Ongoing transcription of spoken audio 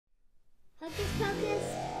focus.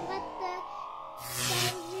 Let the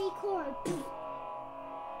record.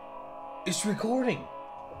 It's recording.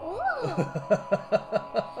 Oh.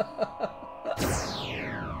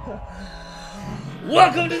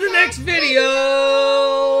 Welcome to the next video.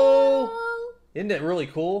 Isn't that really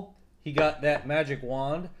cool? He got that magic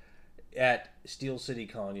wand at Steel City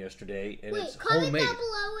Con yesterday, and it's homemade. Comment down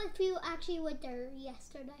below if you actually went there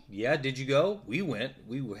yesterday. Yeah, did you go? We went.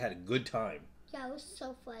 We had a good time. Yeah, it was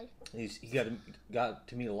so fun. He got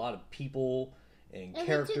to meet a lot of people and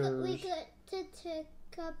characters. We got to take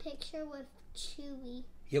a picture with Chewie.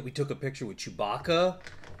 Yeah, we took a picture with Chewbacca.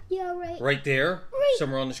 Yeah, right. Right there. Right.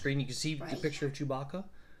 Somewhere on the screen you can see the picture of Chewbacca.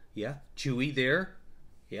 Yeah, Chewie there.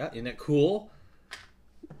 Yeah, isn't that cool?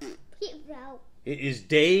 It is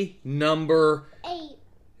day number 8.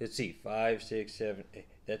 Let's see, 5, 6, 7, 8.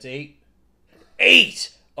 That's 8.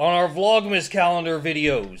 8 on our Vlogmas calendar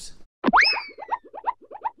videos.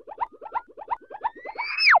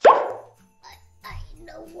 I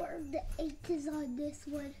know where the 8 is on this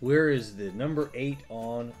one. Where is the number 8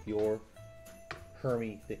 on your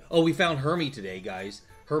Hermie thing? Oh, we found Hermie today, guys.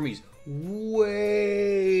 Hermie's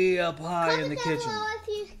way up high in the kitchen. Comment down below if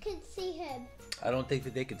you can see him. I don't think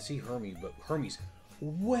that they can see Hermie, but Hermie's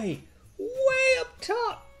way up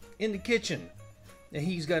top in the kitchen. And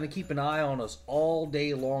he's got to keep an eye on us all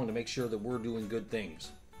day long to make sure that we're doing good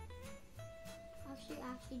things.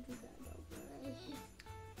 Actually do that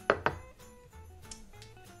over.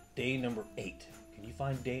 Day number 8. Can you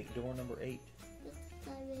find door number 8?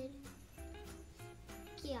 7.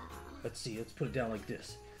 Yeah. Let's see. Let's put it down like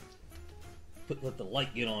this. Let the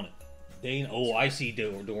light get on it. Oh, I see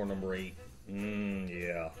door number 8.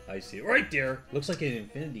 Yeah, I see it right there. Looks like an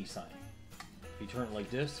infinity sign. If you turn it like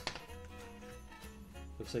this,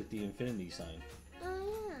 looks like the infinity sign.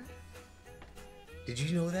 Oh yeah. Did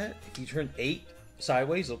you know that? If you turn 8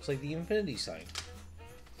 sideways, it looks like the infinity sign.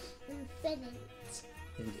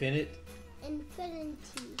 Infinity.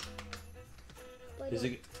 Is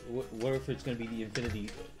it? What if it's going to be the infinity?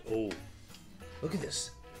 Oh, look at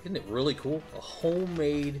this! Isn't it really cool? A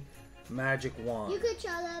homemade magic wand. You could show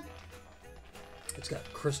them. It's got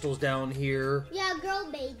crystals down here. Yeah, girl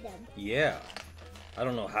made them. Yeah. I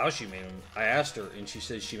don't know how she made them. I asked her, and she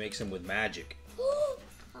says she makes them with magic.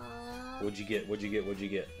 What'd you get?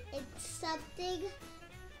 It's something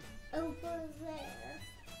over there.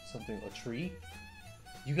 Something, a tree?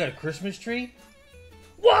 You got a Christmas tree?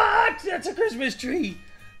 What? That's a Christmas tree!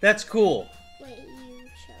 That's cool. Wait, you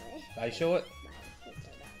show it. I show it?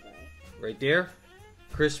 Right there?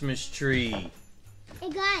 Christmas tree. Hey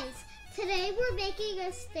guys, today we're making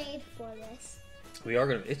a stand for this. We are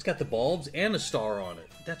gonna. It's got the bulbs and a star on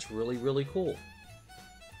it. That's really, really cool.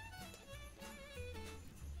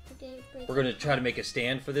 We're gonna try to make a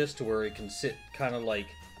stand for this to where it can sit kind of like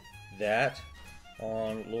that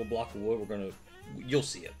on a little block of wood. You'll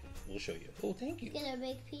see it. We'll show you. Oh, thank you. You're gonna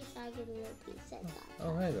make a piece. I get a little piece.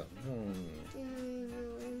 All right.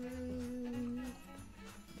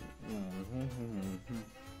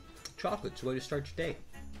 Chocolate's the way to start your day.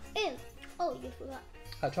 Ew. Oh, you forgot.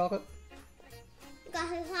 Hot chocolate? Got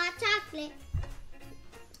his hot chocolate.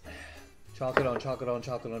 Chocolate on chocolate on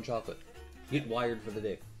chocolate on chocolate. Get wired for the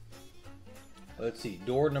day. Let's see.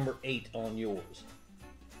 Door number 8 on yours.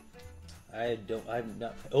 I'm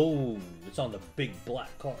not. Oh, it's on the big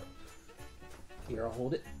black car. Here, I'll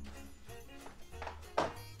hold it.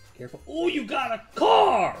 Careful. Oh, you got a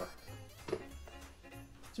car!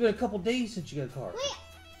 It's been a couple days since you got a car. Wait.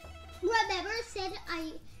 Remember I said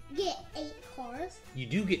I get 8 cars? You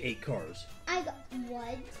do get 8 cars. I got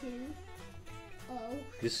 1, 2. Oh.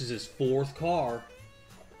 This is his 4th car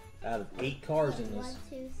out of 8 cars in this.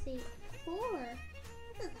 1, 2, 3, 4.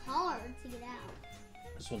 This is hard to get out.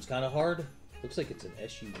 This one's kind of hard. Looks like it's an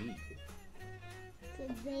SUV. It's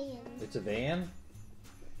a van. It's a van?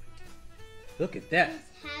 Look at that.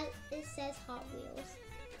 It says Hot Wheels.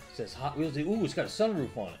 It says Hot Wheels. Ooh, it's got a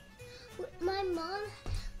sunroof on it. My mom,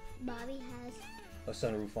 Bobby, has a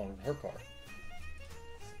sunroof on her car.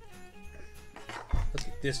 Look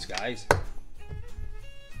at this, guys.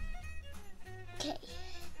 Okay,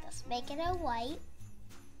 let's make it a white.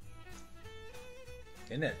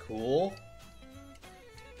 Isn't that cool?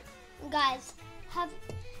 Guys,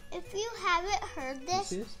 if you haven't heard this,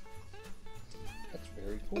 that's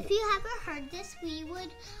very cool. If you haven't heard this, we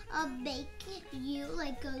would make you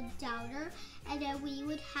like go downer, and then we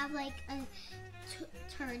would have like a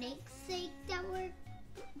turning thing that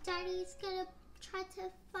Daddy's gonna try to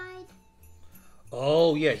find.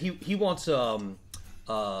 Oh yeah, he wants a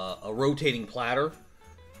rotating platter,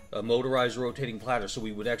 a motorized rotating platter. So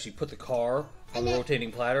we would actually put the car on the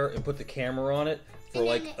rotating platter and put the camera on it for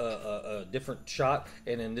like a different shot,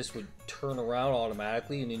 and then this would turn around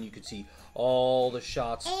automatically, and then you could see all the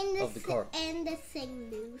shots of the car. And the thing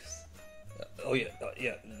moves. Oh yeah,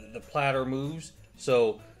 yeah. The platter moves.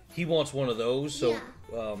 So he wants one of those. So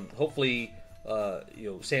hopefully,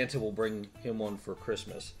 Santa will bring him one for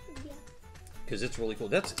Christmas. Yeah. Because it's really cool.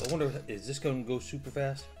 I wonder, is this going to go super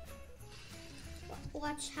fast?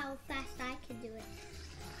 Watch how fast I can do it.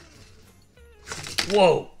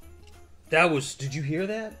 Whoa! That was. Did you hear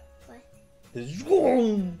that? What?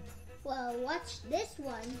 Well, watch this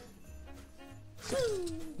one.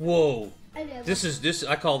 Whoa! This.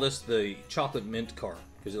 I call this the chocolate mint car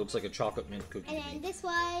because it looks like a chocolate mint cookie. And then this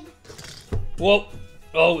one. Whoa!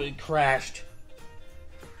 Oh, it crashed.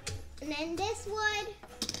 And then this one.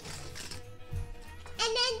 And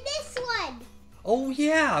then this one. Oh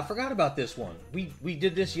yeah, I forgot about this one. We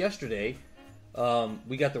did this yesterday.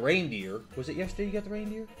 We got the reindeer. Was it yesterday you got the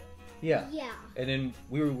reindeer? Yeah. Yeah. And then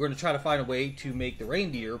we were going to try to find a way to make the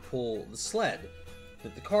reindeer pull the sled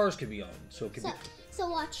that the cars could be on. So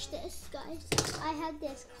watch this, guys. I have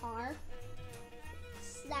this car.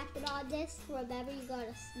 Snap it on this. Remember, you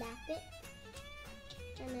gotta snap it.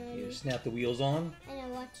 And then you snap the wheels on. And then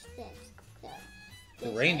watch this. The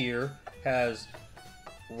reindeer has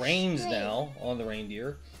reins now on the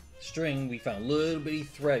reindeer. String, we found a little bitty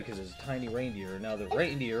thread because it's a tiny reindeer. Now the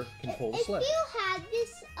reindeer can pull the sled. If you had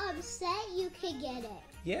this set, you could get it.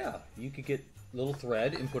 Yeah, you could get little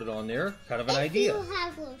thread and put it on there. Kind of an idea. You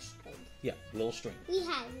have little string. Yeah, little string. We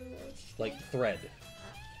had little string. Like thread.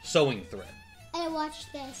 Sewing thread. And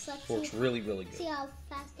watch this. Works really, really good. See how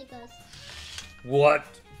fast it goes. What?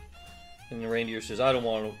 And the reindeer says, I don't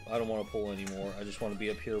want to pull anymore. I just want to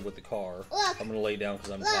be up here with the car. Look. I'm going to lay down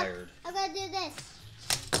because I'm tired. I'm going to do this.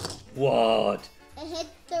 What? I hit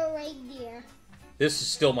the reindeer. This is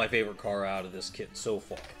still my favorite car out of this kit so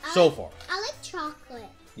far. I like chocolate.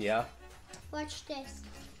 Yeah? Watch this.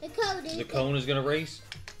 The cone is going to race?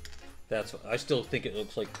 I still think it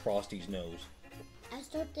looks like Frosty's nose. I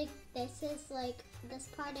still think this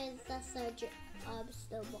part is the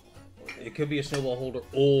snowball holder. It could be a snowball holder,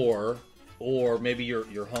 or maybe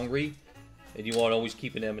you're hungry and you want to always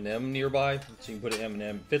keep an M&M nearby, so you can put an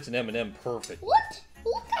M&M. Fits an M&M perfect. What?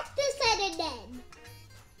 Look at this M&M.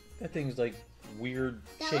 That thing's like weird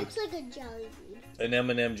That shapes. looks like a jelly bean. An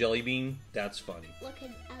M&M jelly bean? That's funny. Look at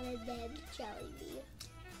M&M jelly bean.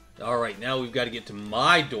 All right, now we've got to get to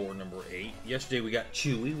my door number 8. Yesterday we got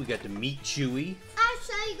Chewy. We got to meet Chewy. I'll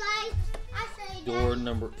show you guys. I'll show you guys. Door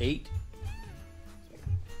number 8.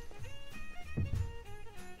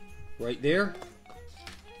 Right there.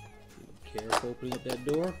 Be careful opening up that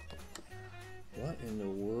door. What in the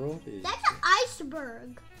world is That's an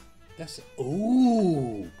iceberg.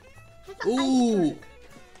 Ooh. That's an iceberg.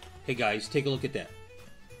 Hey guys, take a look at that.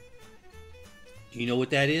 Do you know what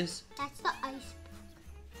that is? That's the iceberg.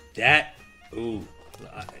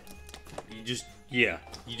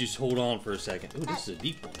 You just hold on for a second. Ooh, this is a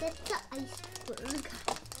deep one. That's the iceberg.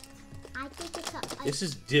 I think it's an iceberg. This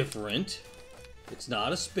is different. It's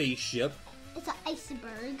not a spaceship. It's an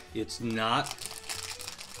iceberg. It's not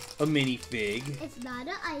a minifig. It's not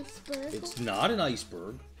an iceberg. It's not an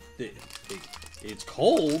iceberg. It's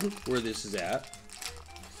cold where this is at.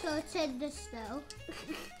 So it's in the snow.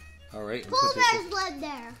 All right. Polar bears live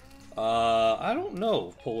there. I don't know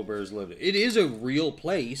if polar bears live there. It is a real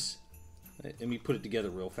place. Let me put it together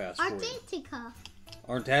real fast for you.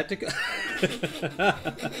 Antarctica.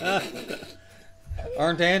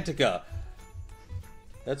 Antarctica.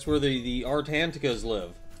 That's where the Antarcticas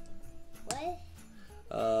live. What?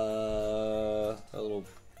 A little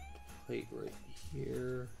plate right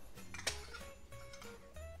here.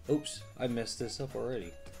 Oops, I messed this up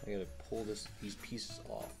already. I gotta pull these pieces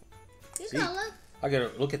off. See? I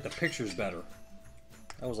gotta look at the pictures better.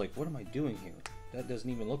 I was like, what am I doing here? That doesn't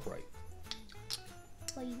even look right.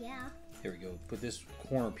 Well, yeah. Here we go. Put this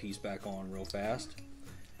corner piece back on real fast.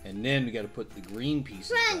 And then we gotta put the green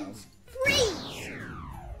pieces down. Freeze!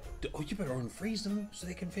 Oh, you better unfreeze them so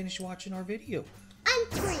they can finish watching our video.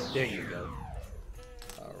 Unfreeze. There you go.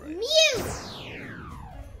 All right. Mute!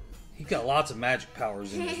 He's got lots of magic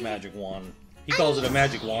powers in his magic wand. He calls it a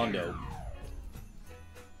magic wando.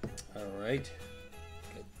 All right.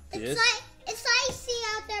 Got this. It's icy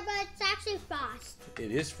out there, but it's actually frost.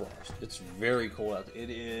 It is frost. It's very cold out there. It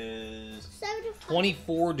is 75.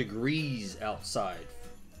 24 degrees outside.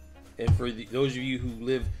 And for those of you who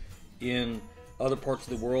live in other parts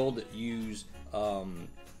of the world that use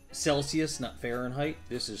Celsius, not Fahrenheit,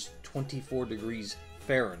 this is 24 degrees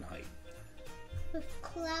Fahrenheit. With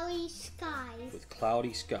cloudy skies. With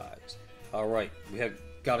cloudy skies. All right, we have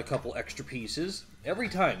got a couple extra pieces. Every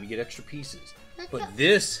time you get extra pieces. That's But a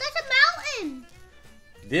mountain.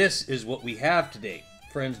 this is what we have today.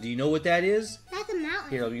 Friends, do you know what that is? That's a mountain.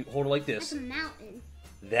 Here, let me hold it like this. That's a mountain.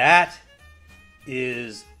 That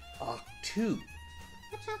is Ahch-To.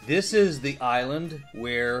 That's This is the island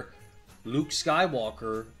where Luke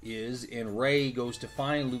Skywalker is, and Rey goes to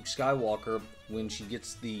find Luke Skywalker when she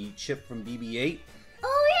gets the chip from BB-8.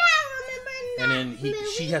 Oh yeah, remember in that And then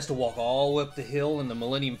she has to walk all the way up the hill, and the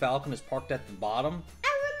Millennium Falcon is parked at the bottom. I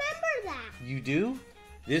remember that. You do?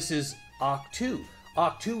 This is Ahch-To.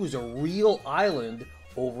 Ahch-To is a real island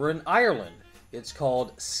over in Ireland. It's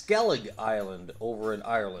called Skellig Island over in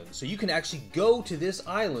Ireland. So you can actually go to this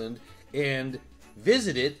island and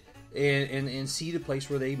visit it and see the place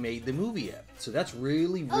where they made the movie at. So that's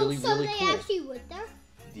really, really, so really they cool. actually went there?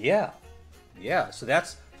 Yeah. Yeah. So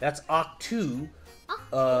that's Ahch-To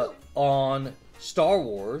on Star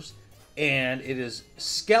Wars, and it is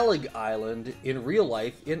Skellig Island in real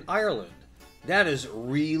life in Ireland. That is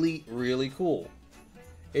really, really cool.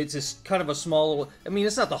 It's just kind of a small little, I mean,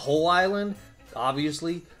 it's not the whole island,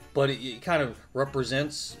 obviously, but it kind of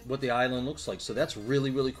represents what the island looks like. So that's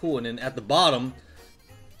really, really cool. And then at the bottom,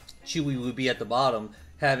 Chewie would be at the bottom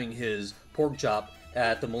having his pork chop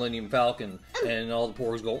at the Millennium Falcon, and all the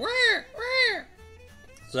porgs go, "Wah, wah."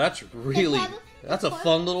 So that's really, that's a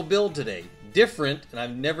fun little build today. Different, and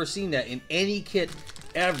I've never seen that in any kit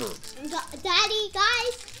ever. Daddy,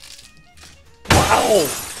 guys. Wow!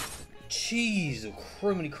 Jeez,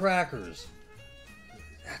 criminy crackers.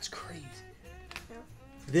 That's crazy.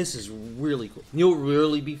 This is really cool. You know what would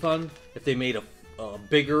really be fun? If they made a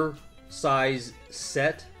bigger size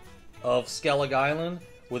set of Skellig Island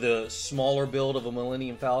with a smaller build of a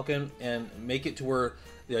Millennium Falcon, and make it to where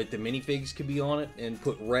like the minifigs could be on it, and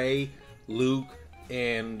put Rey, Luke,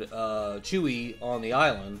 and Chewie on the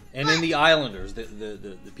island, and then the Islanders,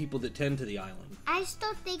 the people that tend to the island. I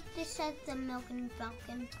still think this is the Millennium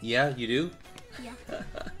Falcon. Yeah, you do? Yeah.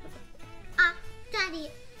 Daddy,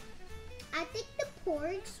 I think the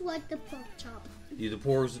porgs want the pork chop. Yeah, the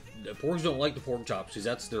porgs don't like the pork chops because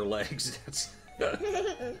that's their legs. That's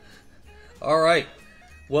all right.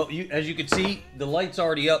 Well, as you can see, the light's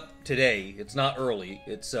already up today. It's not early.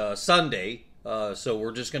 It's Sunday, so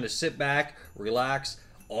we're just gonna sit back, relax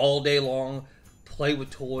all day long, play with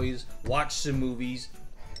toys, watch some movies,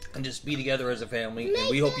 and just be together as a family. And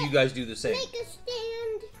we hope you guys do the same. Make a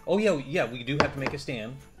stand. Oh yeah, we do have to make a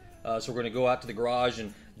stand. So we're gonna go out to the garage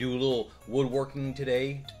and do a little woodworking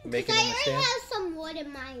today, making him a stand. I already have some wood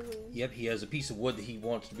in my room. Yep, he has a piece of wood that he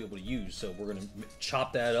wants to be able to use. So we're gonna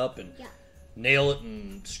chop that up and nail it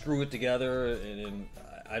and screw it together. And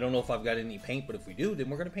I don't know if I've got any paint, but if we do, then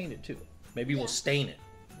we're gonna paint it too. Maybe we'll stain it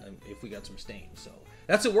if we got some stains. So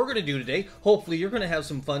that's what we're gonna do today. Hopefully you're gonna have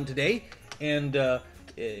some fun today, and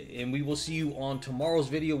we will see you on tomorrow's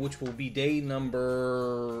video, which will be day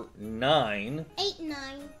number 9. 8, 9,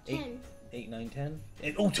 10. 8, 9, 10?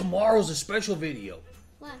 And tomorrow's a special video.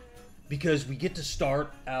 What? Because we get to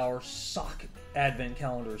start our sock advent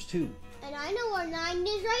calendars too. And I know where 9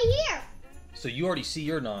 is right here. So you already see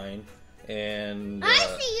your 9, and I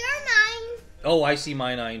see your 9. Oh, I see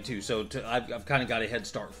my 9 too. So I've kind of got a head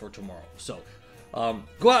start for tomorrow. So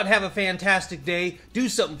go out and have a fantastic day. Do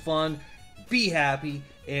something fun. Be happy,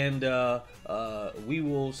 and we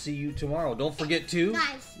will see you tomorrow. Don't forget to...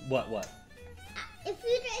 Guys. What? If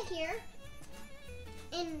you get here,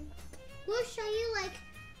 and we'll show you, like,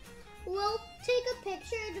 we'll take a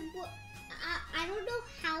picture. I don't know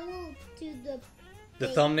how we'll do the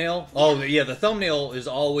thumbnail? Yeah. Oh, yeah, the thumbnail is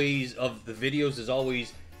always, of the videos, is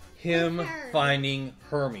always him finding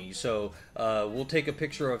Hermie. So we'll take a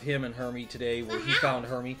picture of him and Hermie today where he found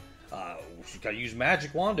Hermie. You gotta use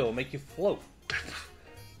magic.wand to make you float.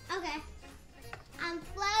 Okay. I'm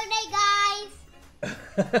floating,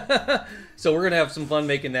 guys. So we're gonna have some fun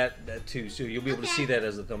making that too. So you'll be able to see that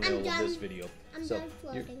as a thumbnail of this video. I'm so done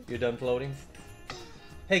floating. You're done floating?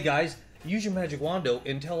 Hey guys, use your magic.wand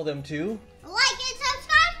and tell them to like and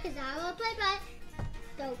subscribe, because I will play bye.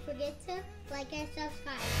 Don't forget to like and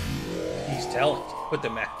subscribe. He's telling with the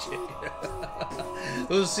magic.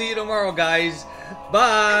 We'll see you tomorrow, guys.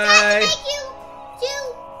 Bye. I'm trying to make you to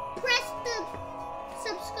press the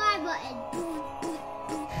subscribe button.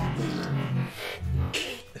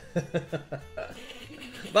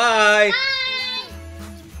 Bye. Bye.